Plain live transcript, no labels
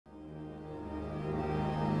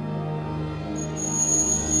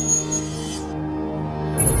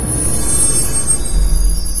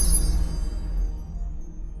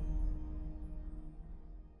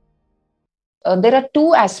there are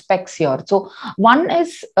two aspects here. So one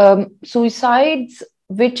is suicides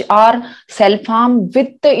which are self-harm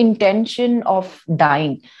with the intention of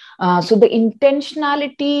dying. So the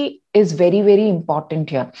intentionality is very, very important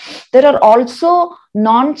here. There are also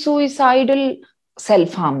non-suicidal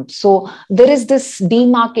self-harm. So there is this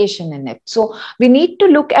demarcation in it. So we need to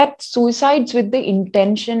look at suicides with the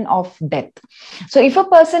intention of death. So if a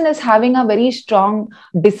person is having a very strong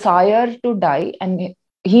desire to die and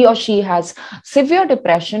he or she has severe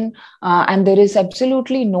depression and there is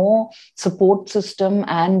absolutely no support system,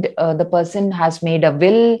 and the person has made a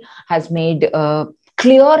will, has made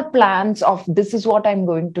clear plans of this is what I'm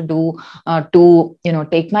going to do to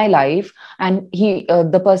take my life, and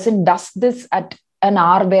the person does this at an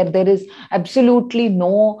hour where there is absolutely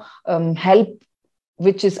no help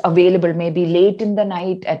which is available, maybe late in the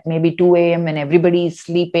night at maybe 2 a.m. when everybody is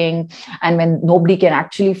sleeping, and when nobody can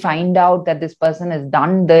actually find out that this person has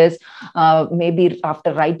done this, maybe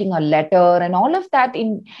after writing a letter, and all of that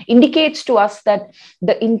indicates to us that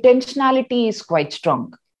the intentionality is quite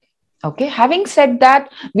strong. Okay, having said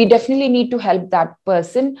that, we definitely need to help that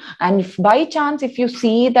person. And if by chance, if you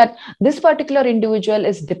see that this particular individual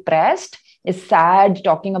is depressed, is sad,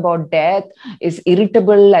 talking about death, is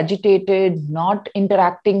irritable, agitated, not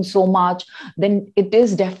interacting so much, then it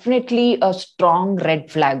is definitely a strong red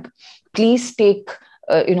flag. Please take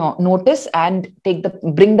notice and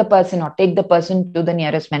bring the person or take the person to the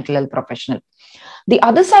nearest mental health professional. The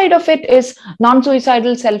other side of it is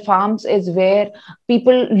non-suicidal self-harms, is where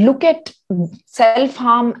people look at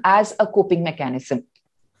self-harm as a coping mechanism.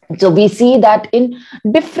 So we see that in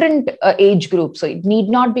different age groups. So it need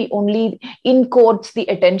not be only in quotes the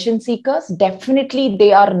attention seekers. Definitely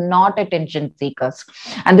they are not attention seekers.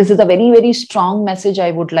 And this is a very, very strong message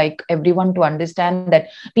I would like everyone to understand, that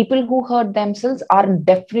people who hurt themselves are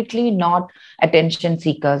definitely not attention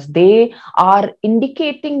seekers. They are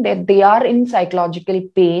indicating that they are in psychological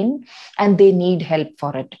pain and they need help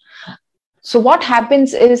for it. So what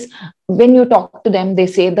happens is, when you talk to them, they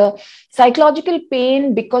say the psychological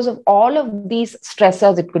pain because of all of these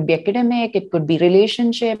stressors, it could be academic, it could be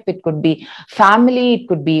relationship, it could be family, it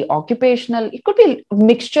could be occupational, it could be a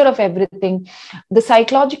mixture of everything. The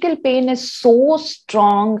psychological pain is so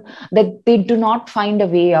strong that they do not find a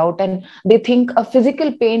way out, and they think a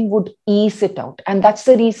physical pain would ease it out. And that's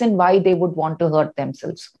the reason why they would want to hurt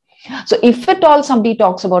themselves. So if at all somebody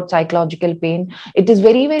talks about psychological pain, it is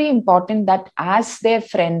very, very important that as their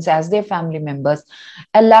friends, as their family members,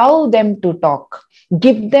 allow them to talk,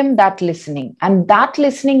 give them that listening. And that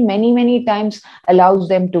listening many, many times allows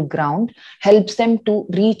them to ground, helps them to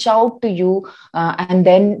reach out to you, and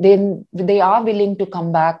then they are willing to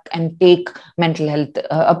come back and take mental health,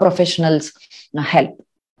 a professional's help.